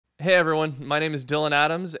Hey everyone, my name is Dylan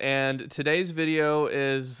Adams, and today's video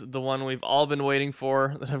is the one we've all been waiting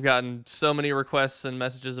for, that I've gotten so many requests and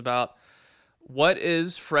messages about. What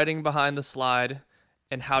is fretting behind the slide,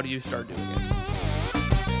 and how do you start doing it?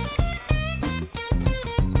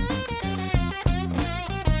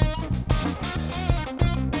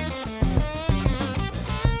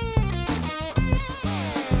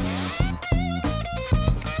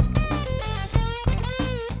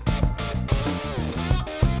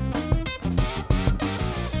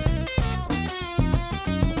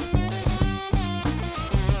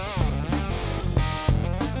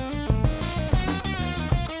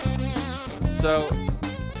 So,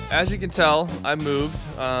 as you can tell, I moved.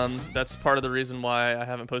 That's part of the reason why I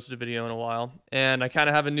haven't posted a video in a while. And I kind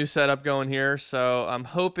of have a new setup going here, so I'm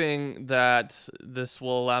hoping that this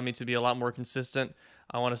will allow me to be a lot more consistent.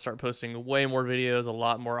 I want to start posting way more videos a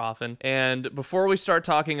lot more often. And before we start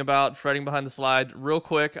talking about fretting behind the slide, real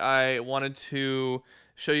quick, I wanted to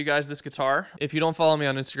show you guys this guitar. If you don't follow me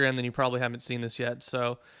on Instagram, then you probably haven't seen this yet.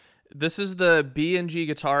 So this is the B&G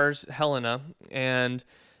Guitars Helena, and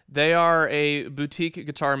they are a boutique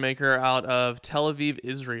guitar maker out of Tel Aviv,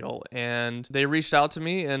 Israel, and they reached out to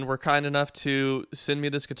me and were kind enough to send me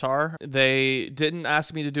this guitar. They didn't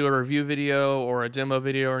ask me to do a review video or a demo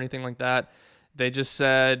video or anything like that. They just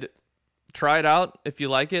said, try it out. If you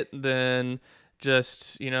like it, then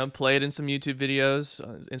just, play it in some YouTube videos,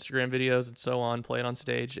 Instagram videos, and so on. Play it on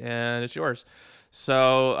stage, and it's yours.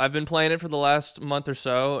 So I've been playing it for the last month or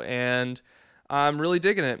so, and I'm really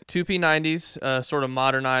digging it. 2P90s, sort of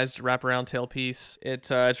modernized wraparound tailpiece.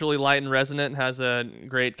 It's really light and resonant, and has a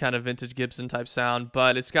great kind of vintage Gibson type sound,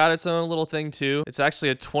 but it's got its own little thing too. It's actually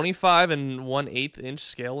a 25 1/8 inch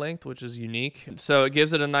scale length, which is unique. So it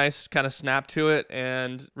gives it a nice kind of snap to it,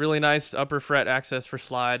 and really nice upper fret access for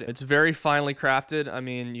slide. It's very finely crafted. I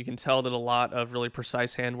mean, you can tell that a lot of really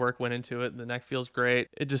precise handwork went into it. The neck feels great.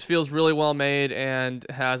 It just feels really well made and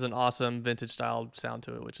has an awesome vintage style sound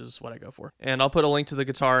to it, which is what I go for. And I'll put a link to the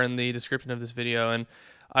guitar in the description of this video. And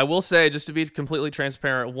I will say, just to be completely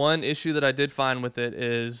transparent, one issue that I did find with it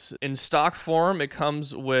is in stock form, it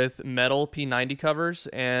comes with metal P90 covers.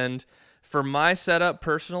 And for my setup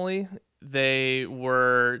personally, they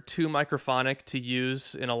were too microphonic to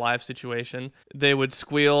use in a live situation. They would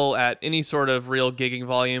squeal at any sort of real gigging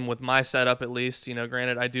volume with my setup, at least.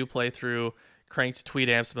 Granted, I do play through cranked tweed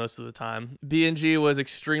amps most of the time. B&G was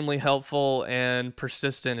extremely helpful and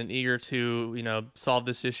persistent and eager to, solve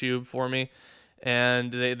this issue for me.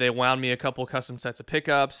 And they wound me a couple custom sets of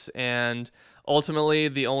pickups, and ultimately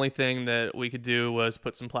the only thing that we could do was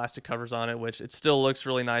put some plastic covers on it, which it still looks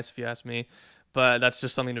really nice if you ask me, but that's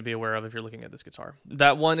just something to be aware of if you're looking at this guitar.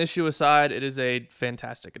 That one issue aside, it is a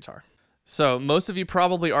fantastic guitar. So most of you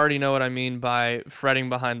probably already know what I mean by fretting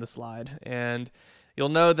behind the slide, and you'll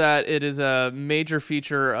know that it is a major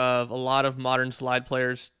feature of a lot of modern slide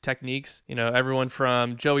players' techniques. Everyone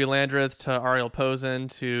from Joey Landreth to Ariel Posen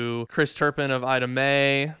to Chris Turpin of Ida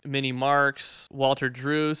May, Minnie Marks, Walter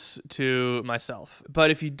Druce to myself.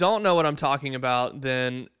 But if you don't know what I'm talking about,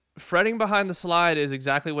 then fretting behind the slide is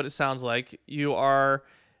exactly what it sounds like. You are,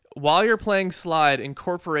 while you're playing slide,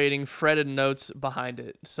 incorporating fretted notes behind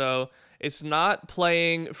it. So it's not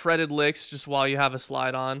playing fretted licks just while you have a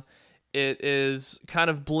slide on. It is kind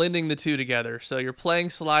of blending the two together. So you're playing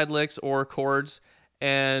slide licks or chords,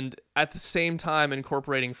 and at the same time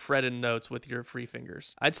incorporating fretted notes with your free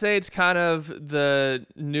fingers. I'd say it's kind of the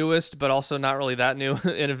newest, but also not really that new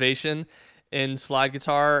innovation in slide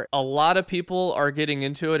guitar. A lot of people are getting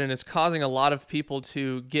into it, and it's causing a lot of people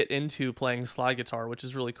to get into playing slide guitar, which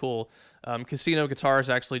is really cool. Casino Guitars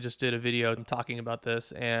actually just did a video talking about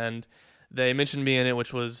this, and they mentioned me in it,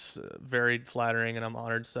 which was very flattering, and I'm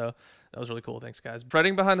honored. So that was really cool. Thanks, guys.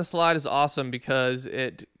 Fretting behind the slide is awesome because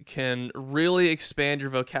it can really expand your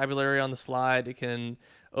vocabulary on the slide. It can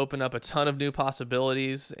open up a ton of new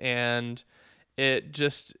possibilities, and it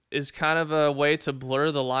just is kind of a way to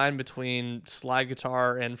blur the line between slide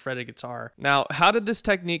guitar and fretted guitar. Now, how did this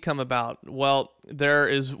technique come about? Well, there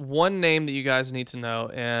is one name that you guys need to know,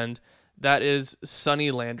 and that is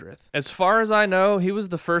Sonny Landreth. As far as I know, he was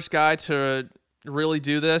the first guy to really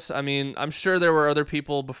do this. I mean, I'm sure there were other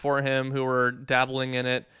people before him who were dabbling in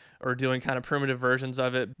it or doing kind of primitive versions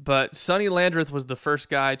of it, but Sonny Landreth was the first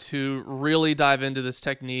guy to really dive into this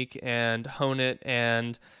technique and hone it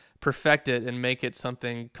and perfect it and make it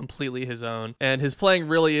something completely his own. And his playing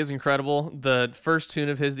really is incredible. The first tune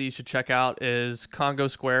of his that you should check out is Congo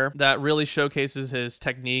Square. That really showcases his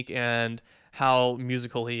technique and how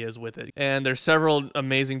musical he is with it. And there's several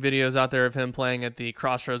amazing videos out there of him playing at the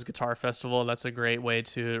Crossroads Guitar Festival. That's a great way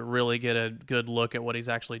to really get a good look at what he's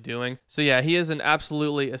actually doing. So yeah, he is an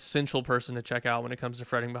absolutely essential person to check out when it comes to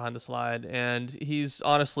fretting behind the slide, and he's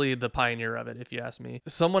honestly the pioneer of it, if you ask me.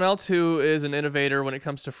 Someone else who is an innovator when it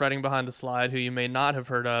comes to fretting behind the slide, who you may not have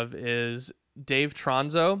heard of, is Dave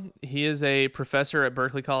Tronzo. He is a professor at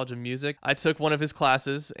Berklee College of Music. I took one of his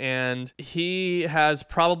classes, and he has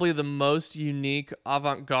probably the most unique,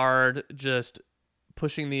 avant-garde, just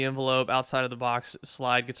pushing the envelope, outside of the box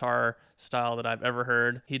slide guitar style that I've ever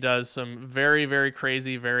heard. He does some very, very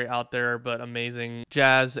crazy, very out there, but amazing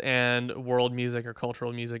jazz and world music or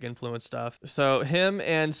cultural music influence stuff. So him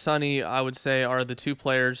and Sonny, I would say, are the two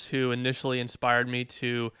players who initially inspired me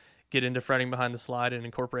to get into fretting behind the slide and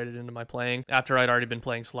incorporate it into my playing after I'd already been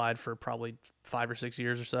playing slide for probably 5 or 6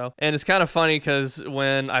 years or so. And it's kind of funny because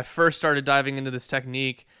when I first started diving into this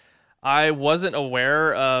technique, I wasn't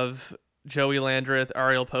aware of Joey Landreth,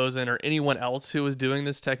 Ariel Posen, or anyone else who was doing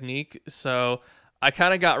this technique. So I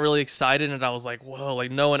kind of got really excited, and I was like, whoa,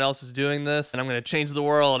 like no one else is doing this, and I'm going to change the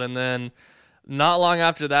world. And then not long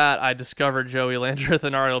after that, I discovered Joey Landreth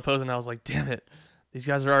and Ariel Posen, and I was like, damn it, these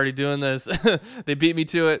guys are already doing this. They beat me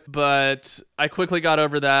to it. But I quickly got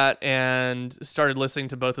over that and started listening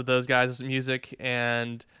to both of those guys' music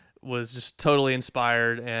and was just totally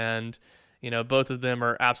inspired. And, you know, both of them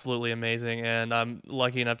are absolutely amazing. And I'm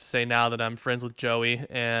lucky enough to say now that I'm friends with Joey,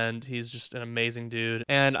 and he's just an amazing dude.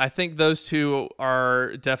 And I think those two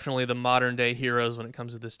are definitely the modern day heroes when it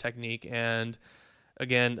comes to this technique. And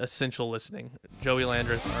again, essential listening. Joey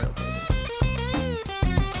Landreth, Ariel Posen.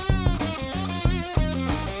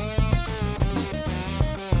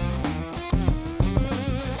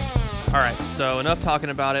 All right, so enough talking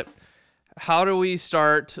about it. How do we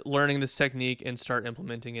start learning this technique and start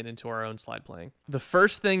implementing it into our own slide playing? The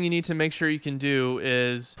first thing you need to make sure you can do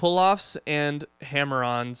is pull-offs and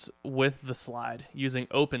hammer-ons with the slide using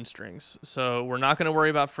open strings. So we're not going to worry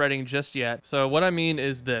about fretting just yet. So what I mean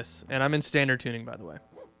is this, and I'm in standard tuning, by the way.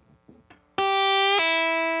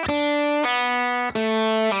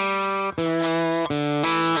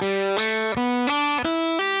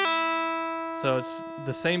 So it's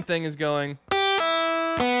the same thing as doing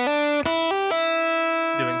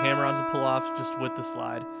hammer-ons and pull-offs just with the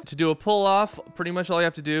slide. To do a pull-off, pretty much all you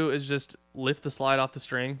have to do is just lift the slide off the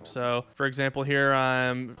string. So for example, here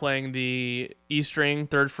I'm playing the E string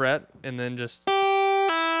 3rd fret and then just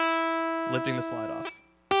lifting the slide off.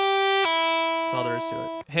 That's all there is to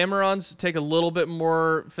it. Hammer-ons take a little bit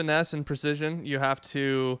more finesse and precision. You have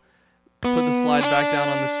to put the slide back down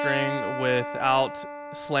on the string without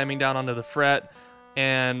slamming down onto the fret,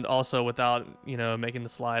 and also without, you know, making the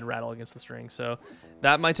slide rattle against the string. So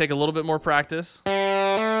that might take a little bit more practice.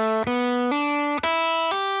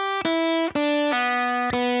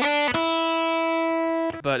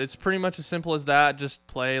 But it's pretty much as simple as that. Just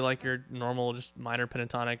play like your normal, just minor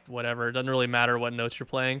pentatonic, whatever. It doesn't really matter what notes you're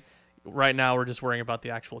playing. Right now, we're just worrying about the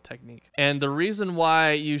actual technique. And the reason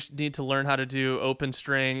why you need to learn how to do open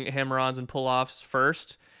string, hammer-ons, and pull-offs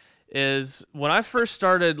first is when I first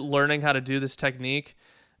started learning how to do this technique,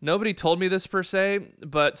 nobody told me this per se,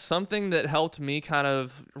 but something that helped me kind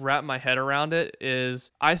of wrap my head around it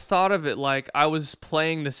is I thought of it like I was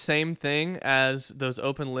playing the same thing as those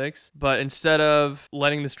open licks, but instead of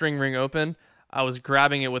letting the string ring open, I was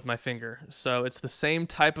grabbing it with my finger. So it's the same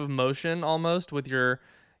type of motion almost with your,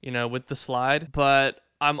 you know, with the slide, but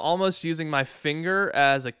I'm almost using my finger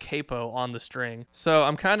as a capo on the string. So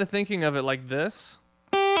I'm kind of thinking of it like this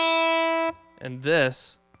and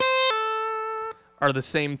this are the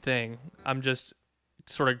same thing. I'm just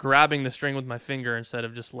sort of grabbing the string with my finger instead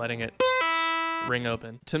of just letting it ring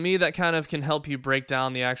open. To me, that kind of can help you break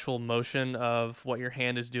down the actual motion of what your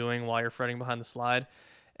hand is doing while you're fretting behind the slide.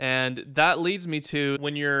 And that leads me to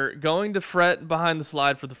when you're going to fret behind the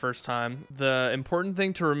slide for the first time, the important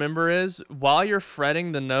thing to remember is while you're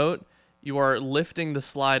fretting the note, you are lifting the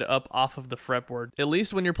slide up off of the fretboard. At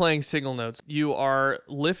least when you're playing single notes, you are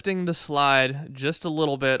lifting the slide just a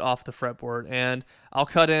little bit off the fretboard. And I'll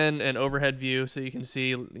cut in an overhead view so you can see,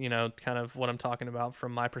 you know, kind of what I'm talking about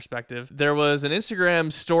from my perspective. There was an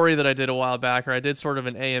Instagram story that I did a while back, or I did sort of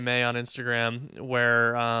an AMA on Instagram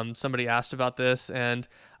where somebody asked about this, and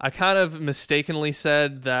I kind of mistakenly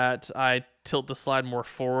said that I tilt the slide more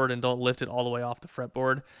forward and don't lift it all the way off the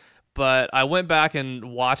fretboard. But I went back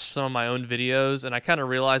and watched some of my own videos, and I kind of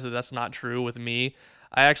realized that that's not true with me.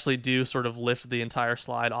 I actually do sort of lift the entire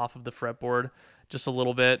slide off of the fretboard just a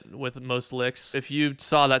little bit with most licks. If you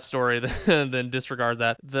saw that story, then disregard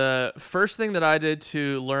that. The first thing that I did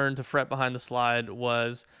to learn to fret behind the slide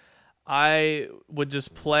was I would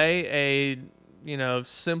just play a,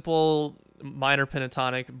 simple minor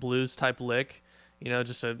pentatonic blues type lick,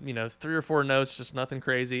 just a, 3 or 4 notes, just nothing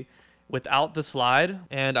crazy, without the slide.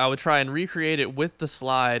 And I would try and recreate it with the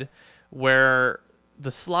slide, where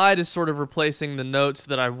the slide is sort of replacing the notes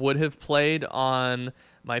that I would have played on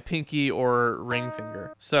my pinky or ring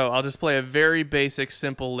finger. So I'll just play a very basic,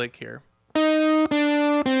 simple lick here.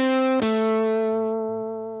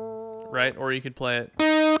 Right? Or you could play it.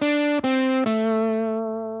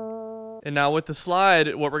 And now with the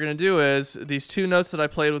slide, what we're going to do is these 2 notes that I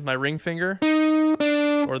played with my ring finger,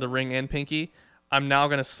 or the ring and pinky, I'm now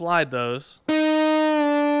going to slide those.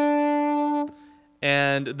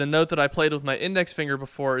 And the note that I played with my index finger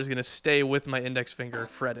before is going to stay with my index finger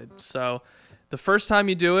fretted. So the first time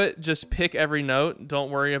you do it, just pick every note.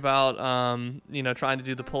 Don't worry about, trying to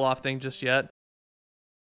do the pull-off thing just yet.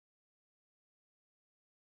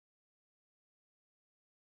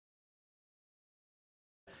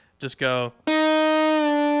 Just go.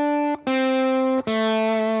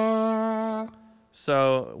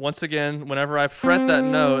 So once again, whenever I fret that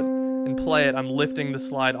note and play it, I'm lifting the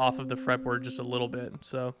slide off of the fretboard just a little bit.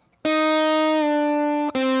 So.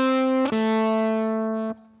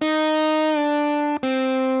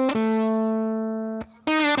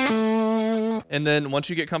 And then once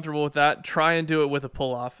you get comfortable with that, try and do it with a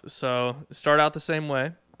pull-off. So start out the same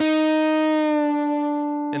way.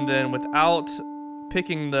 And then without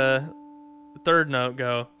picking the 3rd note,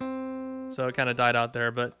 go. So it kind of died out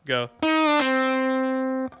there, but go.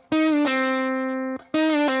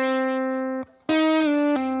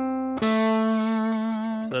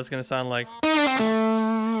 So that's going to sound like.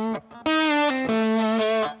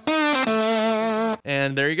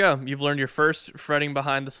 And there you go. You've learned your first fretting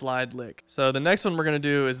behind the slide lick. So the next one we're going to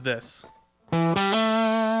do is this.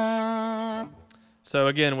 So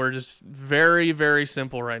again, we're just very, very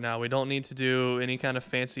simple right now. We don't need to do any kind of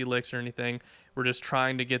fancy licks or anything. We're just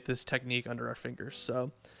trying to get this technique under our fingers.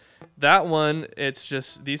 So that one, it's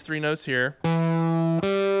just these 3 notes here.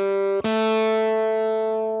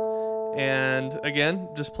 And again,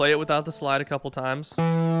 just play it without the slide a couple times.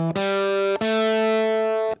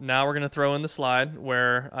 Now we're going to throw in the slide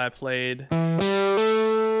where I played.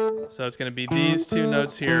 So it's going to be these 2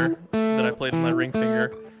 notes here that I played with my ring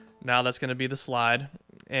finger. Now that's going to be the slide.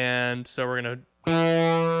 And so we're going to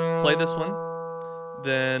play this one.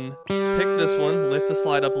 Then pick this one, lift the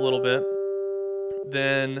slide up a little bit.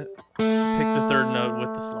 Then pick the 3rd note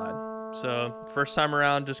with the slide. So first time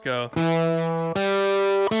around, just go.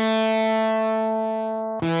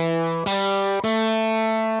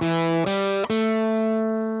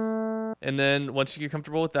 And then once you get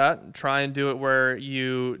comfortable with that, try and do it where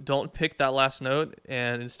you don't pick that last note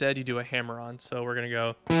and instead you do a hammer on. So we're going to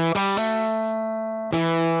go.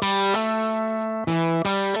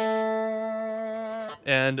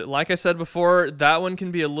 And like I said before, that one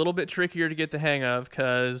can be a little bit trickier to get the hang of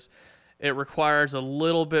because it requires a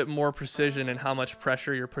little bit more precision in how much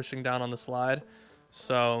pressure you're pushing down on the slide.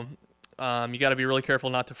 So you got to be really careful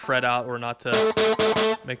not to fret out or not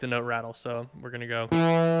to make the note rattle. So we're going to go.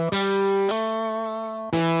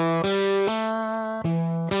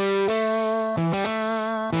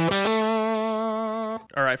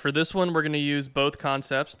 All right, for this one, we're going to use both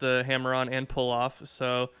concepts, the hammer on and pull off.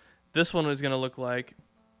 So this one is going to look like.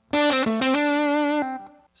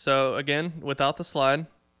 So again, without the slide.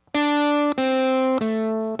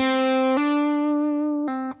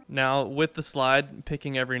 Now with the slide,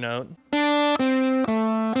 picking every note.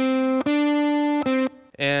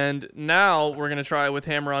 And now we're going to try it with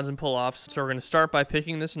hammer-ons and pull-offs. So we're going to start by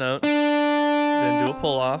picking this note, then do a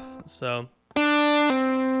pull-off. So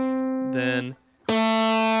then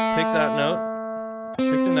pick that note, pick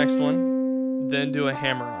the next one, then do a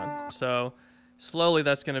hammer-on. So slowly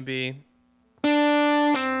that's going to be.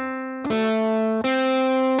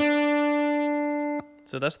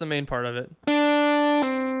 So that's the main part of it.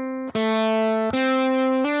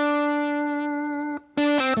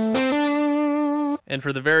 And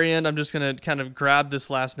for the very end, I'm just going to kind of grab this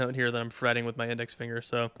last note here that I'm fretting with my index finger.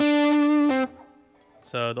 So the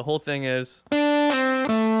whole thing is.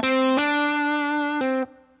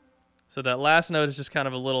 So that last note is just kind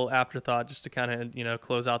of a little afterthought just to kind of,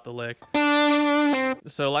 close out the lick.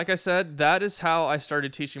 So like I said, that is how I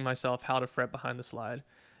started teaching myself how to fret behind the slide.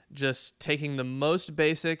 Just taking the most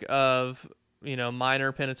basic of,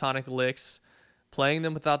 minor pentatonic licks, playing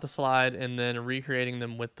them without the slide, and then recreating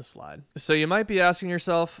them with the slide. So you might be asking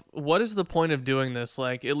yourself, what is the point of doing this?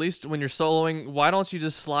 Like, at least when you're soloing, why don't you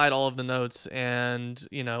just slide all of the notes? And,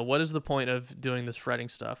 what is the point of doing this fretting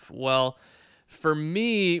stuff? Well, for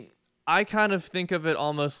me, I kind of think of it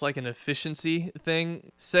almost like an efficiency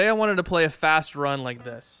thing. Say I wanted to play a fast run like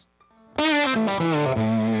this.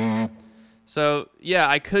 So yeah,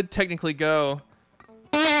 I could technically go.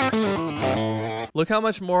 Look how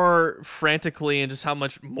much more frantically and just how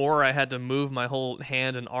much more I had to move my whole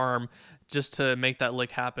hand and arm just to make that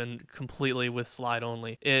lick happen completely with slide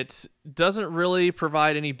only. It doesn't really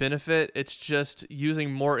provide any benefit. It's just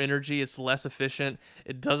using more energy. It's less efficient.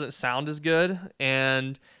 It doesn't sound as good,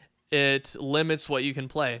 and it limits what you can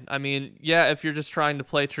play. I mean, yeah, if you're just trying to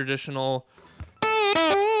play traditional,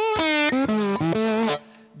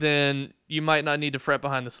 then you might not need to fret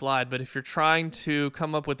behind the slide. But if you're trying to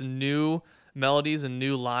come up with new melodies and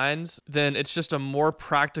new lines, then it's just a more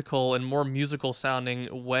practical and more musical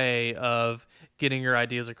sounding way of getting your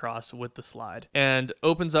ideas across with the slide, and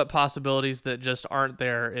opens up possibilities that just aren't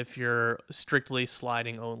there if you're strictly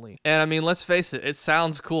sliding only. And I mean, let's face it, it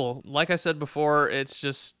sounds cool. Like I said before, it's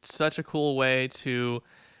just such a cool way to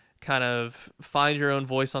kind of find your own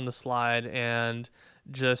voice on the slide and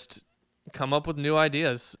just come up with new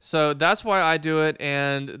ideas. So that's why I do it,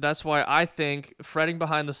 and that's why I think fretting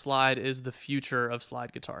behind the slide is the future of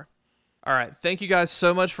slide guitar. All right, thank you guys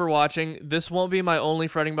so much for watching. This won't be my only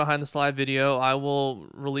fretting behind the slide video. I will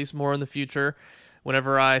release more in the future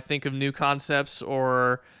whenever I think of new concepts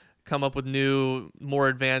or come up with new, more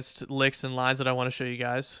advanced licks and lines that I want to show you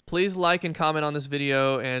guys. Please like and comment on this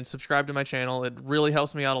video and subscribe to my channel. It really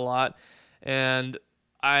helps me out a lot, and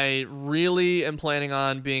I really am planning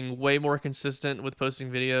on being way more consistent with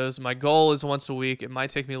posting videos. My goal is once a week. It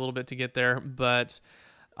might take me a little bit to get there, but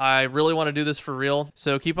I really want to do this for real.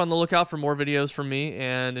 So keep on the lookout for more videos from me,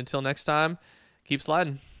 and until next time, keep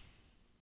sliding.